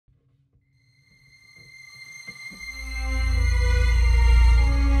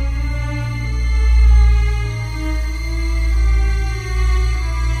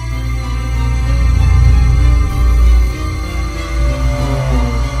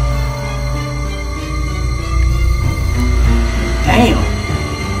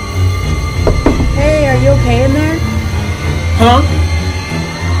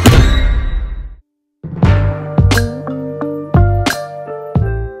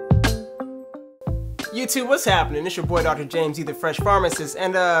YouTube, what's happening? It's your boy Dr. James, the Fresh Pharmacist,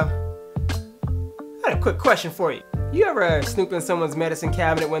 and I had a quick question for you. You ever snoop in someone's medicine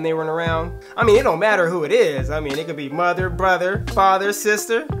cabinet when they weren't around? I mean, it don't matter who it is. I mean, it could be mother, brother, father,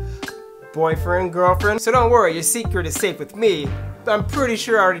 sister, boyfriend, girlfriend. So don't worry, your secret is safe with me. I'm pretty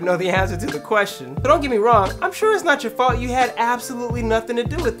sure I already know the answer to the question. But don't get me wrong, I'm sure it's not your fault. You had absolutely nothing to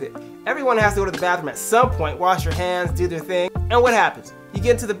do with it. Everyone has to go to the bathroom at some point, wash your hands, do their thing, and what happens? You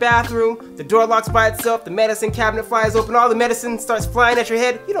get into the bathroom, the door locks by itself, the medicine cabinet flies open, all the medicine starts flying at your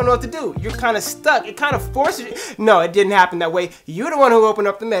head. You don't know what to do. You're kind of stuck. It kind of forces you. No, it didn't happen that way. You're the one who opened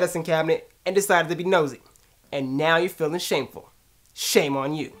up the medicine cabinet and decided to be nosy. And now you're feeling shameful. Shame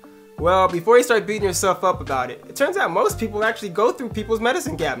on you. Well, before you start beating yourself up about it, it turns out most people actually go through people's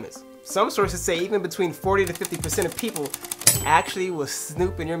medicine cabinets. Some sources say even between 40 to 50% of people actually will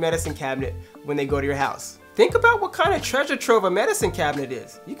snoop in your medicine cabinet when they go to your house. Think about what kind of treasure trove a medicine cabinet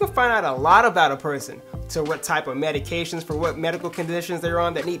is. You can find out a lot about a person, to what type of medications for what medical conditions they're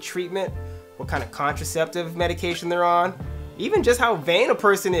on that need treatment, what kind of contraceptive medication they're on, even just how vain a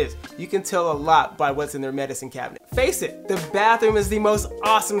person is. You can tell a lot by what's in their medicine cabinet. Face it, the bathroom is the most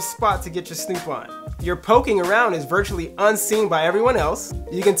awesome spot to get your snoop on. Your poking around is virtually unseen by everyone else.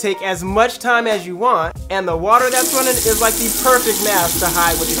 You can take as much time as you want, and the water that's running is like the perfect mask to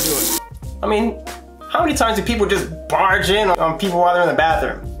hide what you're doing. I mean, how many times do people just barge in on people while they're in the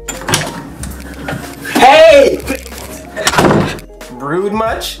bathroom? Hey! Rude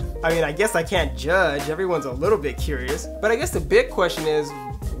much? I mean, I guess I can't judge. Everyone's a little bit curious. But I guess the big question is,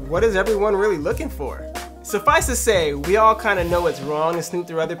 what is everyone really looking for? Suffice to say, we all kind of know it's wrong to snoop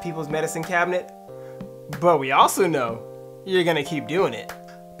through other people's medicine cabinet, but we also know you're gonna keep doing it.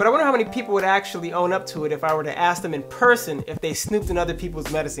 But I wonder how many people would actually own up to it if I were to ask them in person if they snooped in other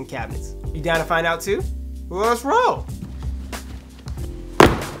people's medicine cabinets. You down to find out too? Well, let's roll.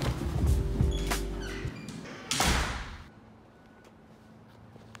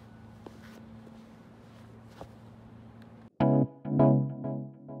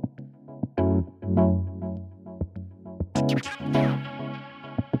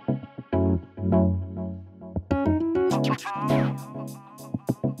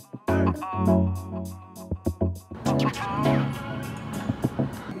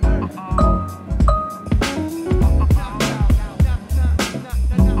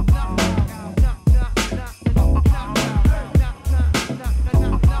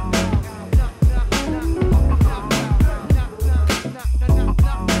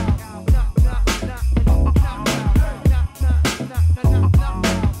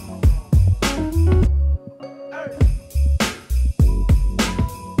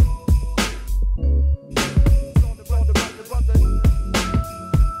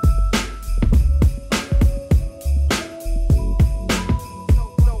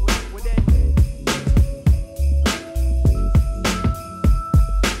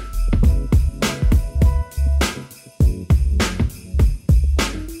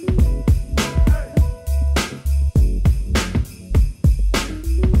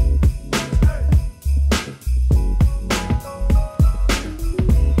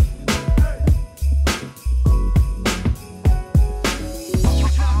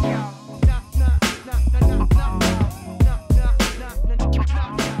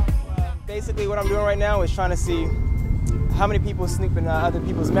 Basically what I'm doing right now is trying to see how many people snoop in other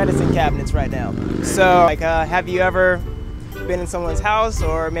people's medicine cabinets right now. So like have you ever been in someone's house,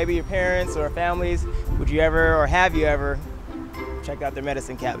 or maybe your parents or families? Would you ever, or have you ever checked out their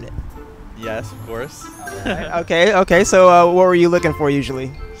medicine cabinet? Yes, of course. Okay, so what were you looking for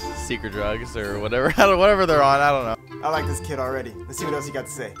usually? Secret drugs or whatever, whatever they're on, I don't know. I like this kid already. Let's see what else you got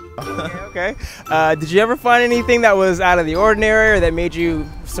to say. Okay. Did you ever find anything that was out of the ordinary or that made you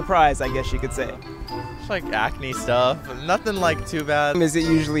surprised, I guess you could say? It's like acne stuff, nothing like too bad. Is it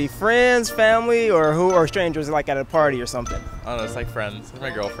usually friends, family, or strangers, like at a party or something? I don't know, it's like friends. It's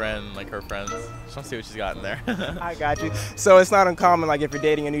my girlfriend, like her friends. Just want to see what she's got in there. I got you. So it's not uncommon, like if you're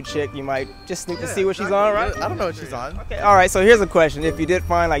dating a new chick, you might just snoop to see what she's on, right? I don't know what she's on. Okay, all right, so here's a question. If you did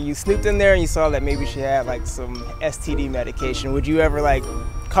find, like, you snooped in there and you saw that maybe she had, like, some STD medication, would you ever, like,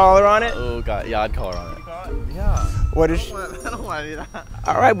 call her on it? Oh, God, yeah, I'd call her on it. Yeah. What is she? I don't want to do that.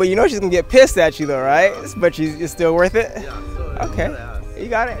 All right, but you know she's going to get pissed at you, though, right? But it's still worth it? Yeah, so okay. You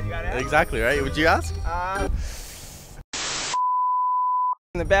got it. Exactly, right? Would you ask?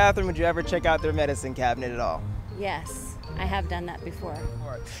 In the bathroom, would you ever check out their medicine cabinet at all? Yes, I have done that before.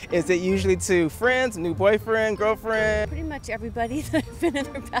 Is it usually to friends, new boyfriend, girlfriend? Pretty much everybody that I've been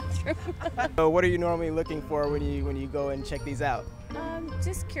in their bathroom. So what are you normally looking for when you go and check these out?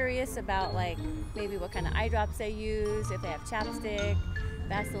 Just curious about, like, maybe what kind of eye drops they use, if they have chapstick,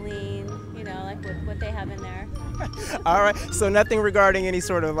 Vaseline, you know, like what they have in there. All right, so nothing regarding any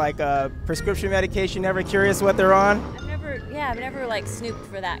sort of like prescription medication, never curious what they're on? I've never like snooped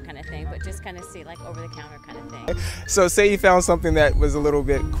for that kind of thing, but just kind of see like over the counter kind of thing. So say you found something that was a little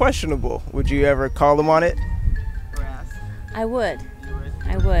bit questionable, would you ever call them on it? I would.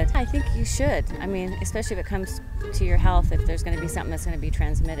 I think you should. I mean, especially if it comes to your health, if there's going to be something that's going to be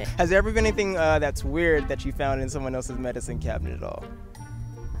transmitted. Has there ever been anything that's weird that you found in someone else's medicine cabinet at all?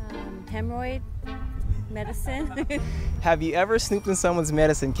 Hemorrhoid medicine. Have you ever snooped in someone's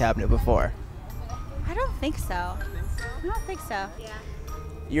medicine cabinet before? I don't think so. I don't think so. Yeah.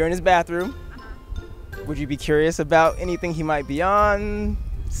 You're in his bathroom. Would you be curious about anything he might be on?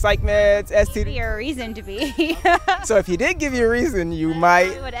 Psych meds, STD? Be a reason to be. So if he did give you a reason, you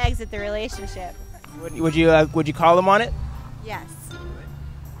might... would exit the relationship. Would you call him on it? Yes.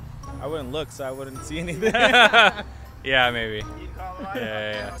 I wouldn't look, so I wouldn't see anything. Yeah, maybe. You'd call him on it?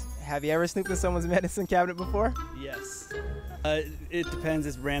 Yeah. Have you ever snooped in someone's medicine cabinet before? Yes. It depends.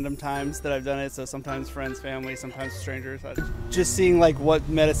 It's random times that I've done it. So sometimes friends, family, sometimes strangers. Just seeing like what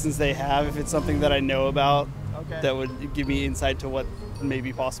medicines they have. If it's something that I know about, that would give me insight to what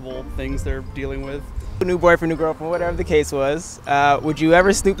maybe possible things they're dealing with. New boyfriend, new girlfriend, whatever the case was. Would you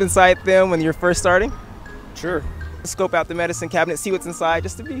ever snoop inside them when you're first starting? Sure. Scope out the medicine cabinet, see what's inside,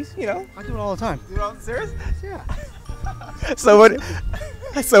 just to be, you know. I do it all the time. You know, serious? Yeah. So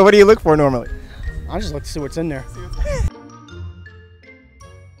what do you look for normally? I just like to see what's in there.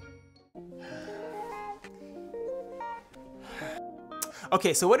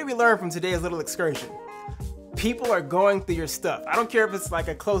 Okay, so what did we learn from today's little excursion? People are going through your stuff. I don't care if it's like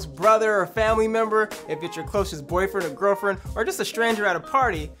a close brother or family member, if it's your closest boyfriend or girlfriend, or just a stranger at a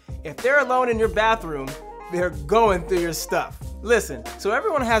party. If they're alone in your bathroom, they're going through your stuff. Listen, so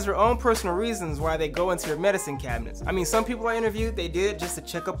everyone has their own personal reasons why they go into your medicine cabinets. I mean, some people I interviewed, they did it just to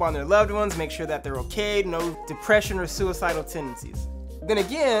check up on their loved ones, make sure that they're okay, no depression or suicidal tendencies. Then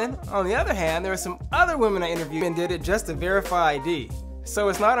again, on the other hand, there are some other women I interviewed and did it just to verify ID. So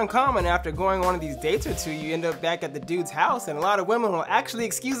it's not uncommon after going on one of these dates or two, you end up back at the dude's house, and a lot of women will actually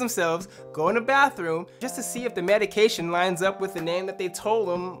excuse themselves, go in the bathroom, just to see if the medication lines up with the name that they told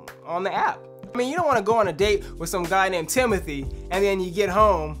them on the app. I mean, you don't want to go on a date with some guy named Timothy, and then you get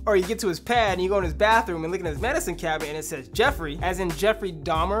home, or you get to his pad, and you go in his bathroom and look in his medicine cabinet, and it says Jeffrey, as in Jeffrey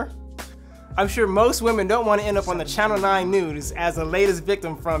Dahmer. I'm sure most women don't want to end up on the Channel 9 news as the latest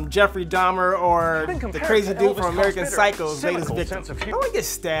victim from Jeffrey Dahmer or the crazy dude from American Psycho's latest victim. I don't want to get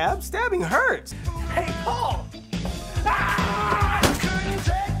stabbed. Stabbing hurts. Hey, Paul!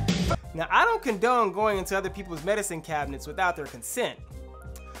 Now, I don't condone going into other people's medicine cabinets without their consent,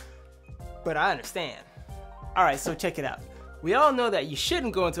 but I understand. All right, so check it out. We all know that you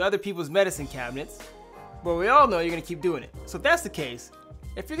shouldn't go into other people's medicine cabinets, but we all know you're gonna keep doing it. So if that's the case,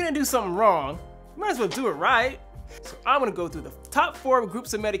 if you're gonna do something wrong, you might as well do it right. So I'm gonna go through the top 4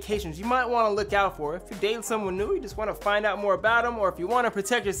 groups of medications you might wanna look out for if you're dating someone new, you just wanna find out more about them, or if you wanna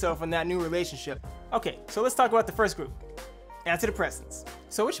protect yourself in that new relationship. Okay, so let's talk about the first group, antidepressants.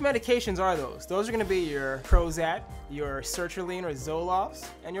 So which medications are those? Those are gonna be your Prozac, your sertraline or Zoloft,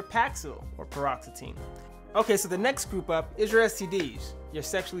 and your Paxil or paroxetine. Okay, so the next group up is your STDs, your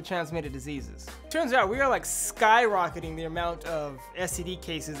sexually transmitted diseases. Turns out we are like skyrocketing the amount of STD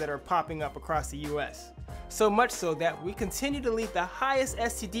cases that are popping up across the US. So much so that we continue to lead the highest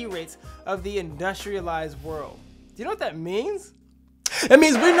STD rates of the industrialized world. Do you know what that means? That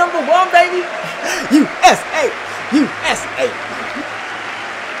means we're #1, baby! USA! USA!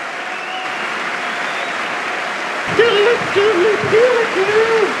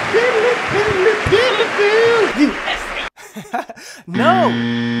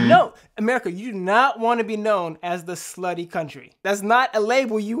 No, America, you do not want to be known as the slutty country. That's not a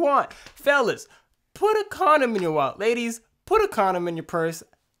label you want. Fellas, put a condom in your wallet. Ladies, put a condom in your purse.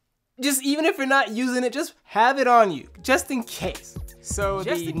 Just even if you're not using it, just have it on you, just in case. So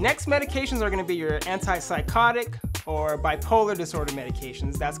the next medications are gonna be your antipsychotic or bipolar disorder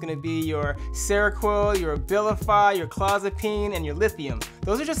medications. That's gonna be your Seroquel, your Abilify, your clozapine, and your lithium.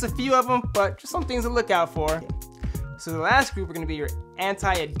 Those are just a few of them, but just some things to look out for. So the last group are gonna be your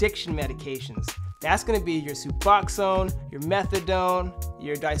anti-addiction medications. That's gonna be your Suboxone, your Methadone,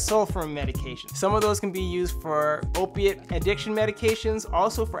 your disulfiram medications. Some of those can be used for opiate addiction medications,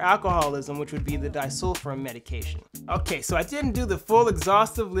 also for alcoholism, which would be the disulfiram medication. Okay, so I didn't do the full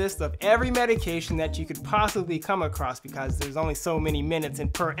exhaustive list of every medication that you could possibly come across because there's only so many minutes in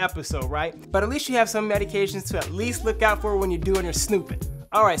per episode, right? But at least you have some medications to at least look out for when you're doing your snooping.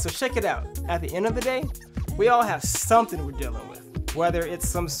 All right, so check it out. At the end of the day, we all have something we're dealing with. Whether it's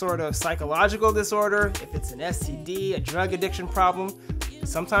some sort of psychological disorder, if it's an STD, a drug addiction problem,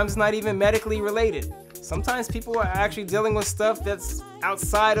 Sometimes it's not even medically related. Sometimes people are actually dealing with stuff that's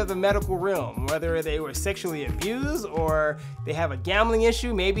outside of the medical realm, whether they were sexually abused or they have a gambling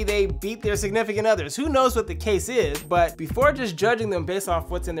issue, maybe they beat their significant others. Who knows what the case is, but before just judging them based off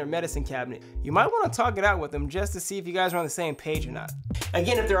what's in their medicine cabinet, you might want to talk it out with them just to see if you guys are on the same page or not.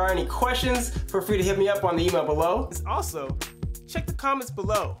 Again, if there are any questions, feel free to hit me up on the email below. Also, check the comments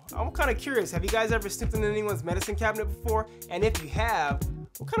below. I'm kind of curious, have you guys ever snooped in anyone's medicine cabinet before? And if you have,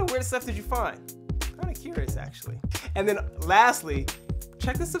 what kind of weird stuff did you find? Kind of curious, actually. And then lastly,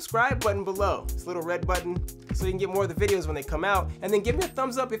 check the subscribe button below. This little red button, so you can get more of the videos when they come out. And then give me a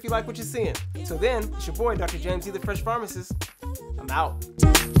thumbs up if you like what you're seeing. Till then, it's your boy, Dr. James E, the Fresh Pharmacist. I'm out.